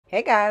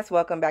Hey guys,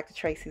 welcome back to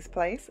Tracie's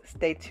Place.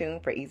 Stay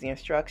tuned for easy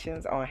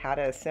instructions on how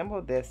to assemble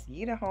this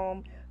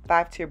YITAHOME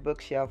 5-tier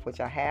bookshelf,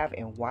 which I have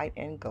in white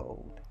and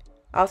gold.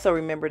 Also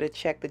remember to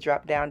check the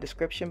drop down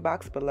description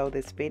box below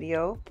this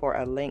video for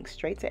a link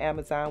straight to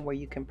Amazon where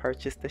you can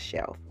purchase the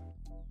shelf.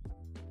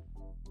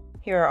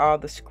 Here are all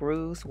the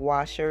screws,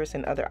 washers,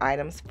 and other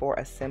items for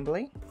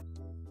assembly.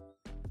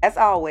 As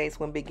always,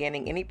 when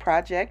beginning any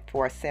project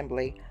for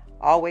assembly,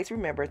 always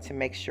remember to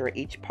make sure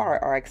each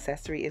part or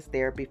accessory is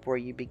there before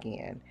you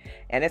begin.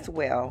 And as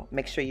well,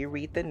 make sure you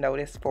read the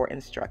notice for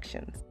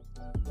instructions.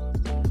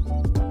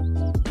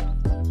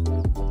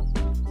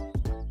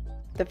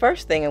 The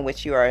first thing in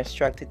which you are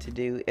instructed to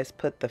do is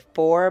put the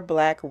 4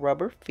 black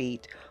rubber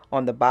feet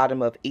on the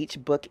bottom of each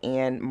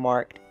bookend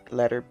marked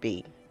letter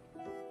B.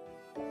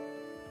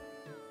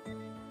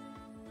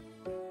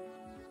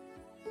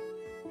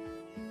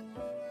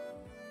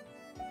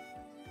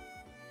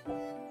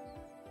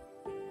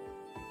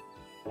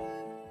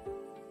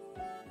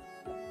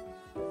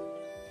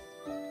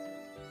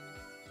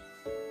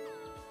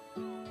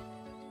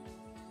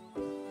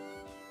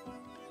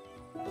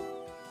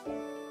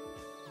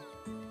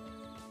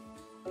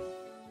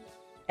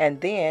 And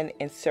then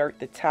insert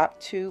the top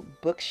 2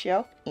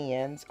 bookshelf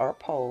ends or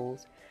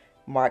poles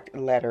marked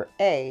letter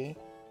A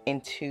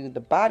into the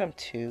bottom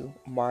 2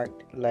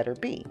 marked letter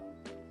B.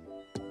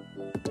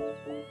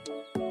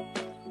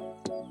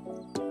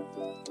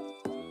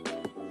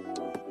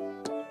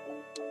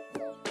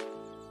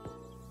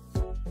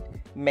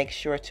 Make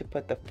sure to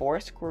put the 4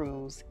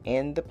 screws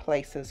in the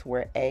places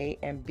where A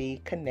and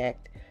B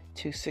connect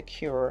to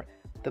secure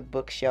the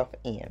bookshelf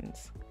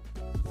ends.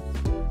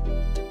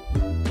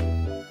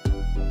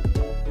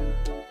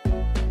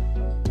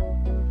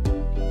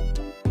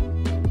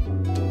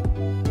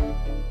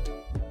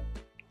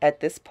 At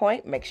this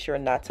point, make sure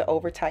not to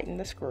over-tighten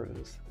the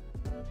screws.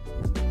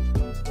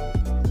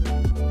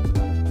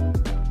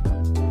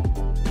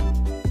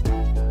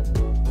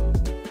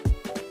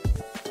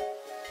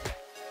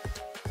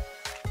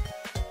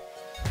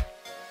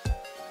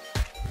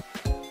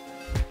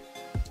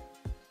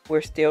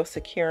 We're still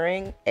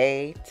securing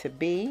A to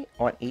B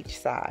on each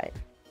side.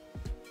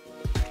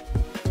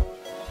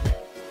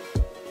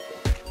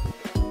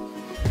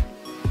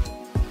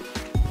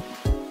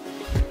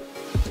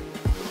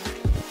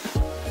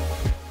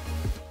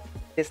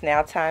 It's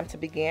now time to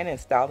begin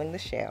installing the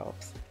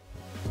shelves.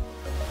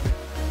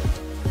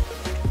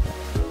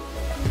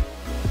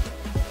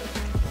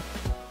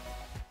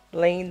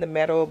 Lean the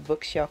metal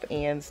bookshelf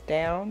ends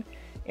down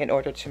in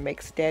order to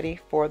make steady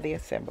for the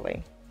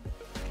assembly.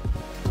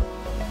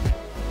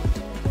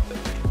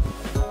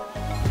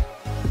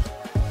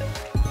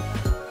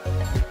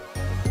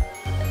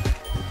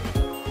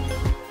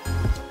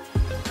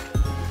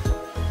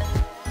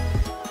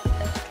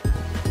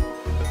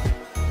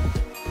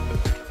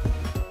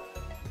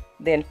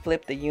 Then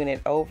flip the unit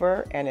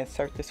over and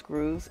insert the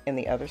screws in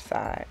the other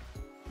side.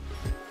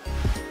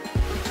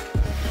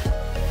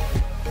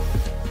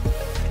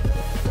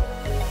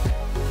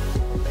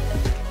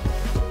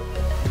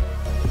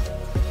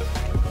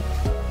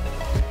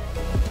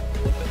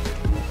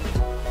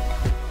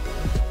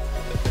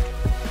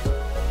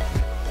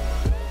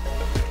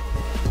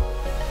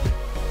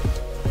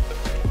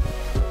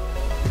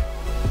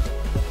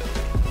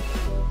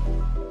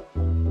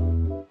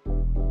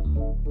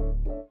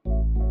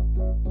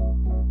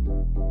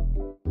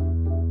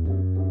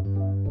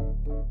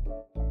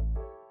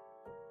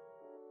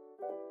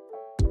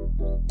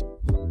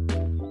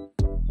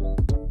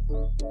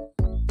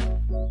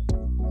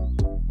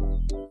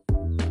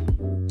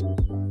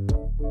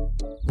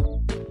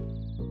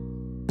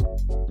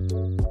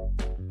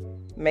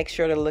 Make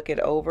sure to look it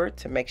over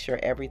to make sure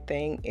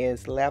everything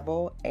is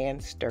level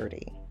and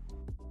sturdy.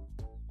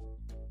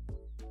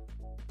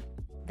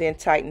 Then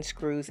tighten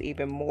screws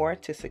even more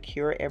to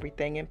secure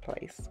everything in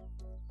place.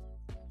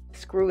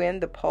 Screw in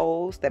the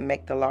poles that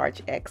make the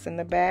large X in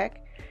the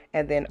back,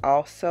 and then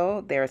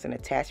also there's an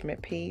attachment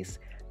piece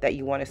that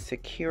you want to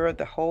secure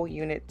the whole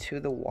unit to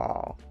the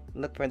wall.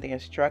 Look for the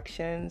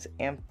instructions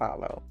and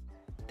follow.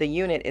 The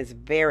unit is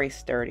very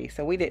sturdy,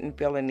 so we didn't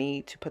feel a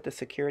need to put the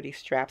security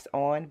straps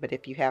on, but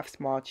if you have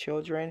small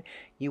children,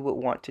 you would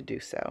want to do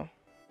so.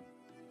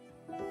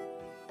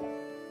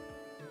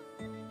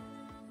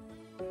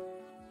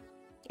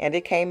 And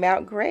it came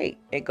out great.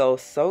 It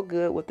goes so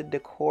good with the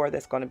decor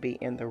that's going to be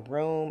in the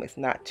room. It's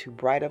not too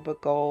bright of a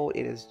gold.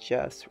 It is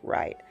just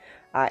right.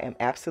 I am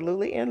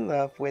absolutely in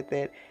love with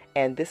it,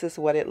 and this is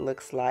what it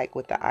looks like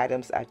with the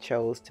items I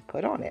chose to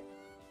put on it.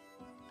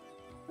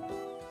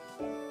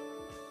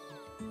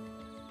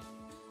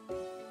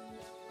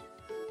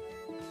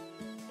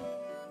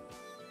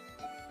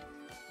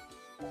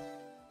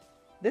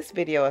 This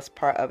video is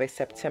part of a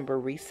September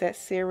reset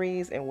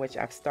series in which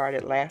I've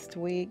started last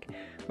week.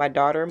 My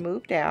daughter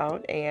moved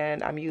out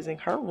and I'm using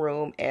her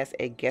room as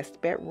a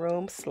guest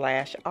bedroom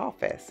 /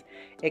 office.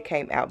 It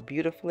came out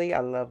beautifully.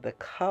 I love the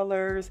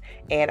colors,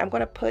 and I'm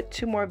going to put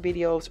 2 more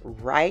videos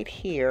right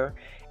here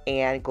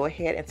and go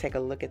ahead and take a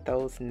look at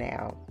those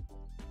now.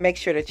 Make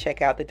sure to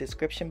check out the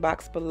description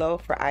box below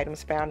for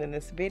items found in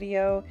this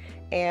video,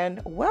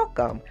 and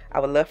welcome. I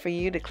would love for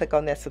you to click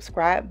on that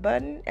subscribe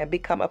button and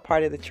become a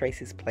part of the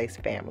Tracie's Place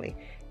family.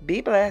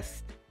 Be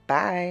blessed.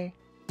 Bye.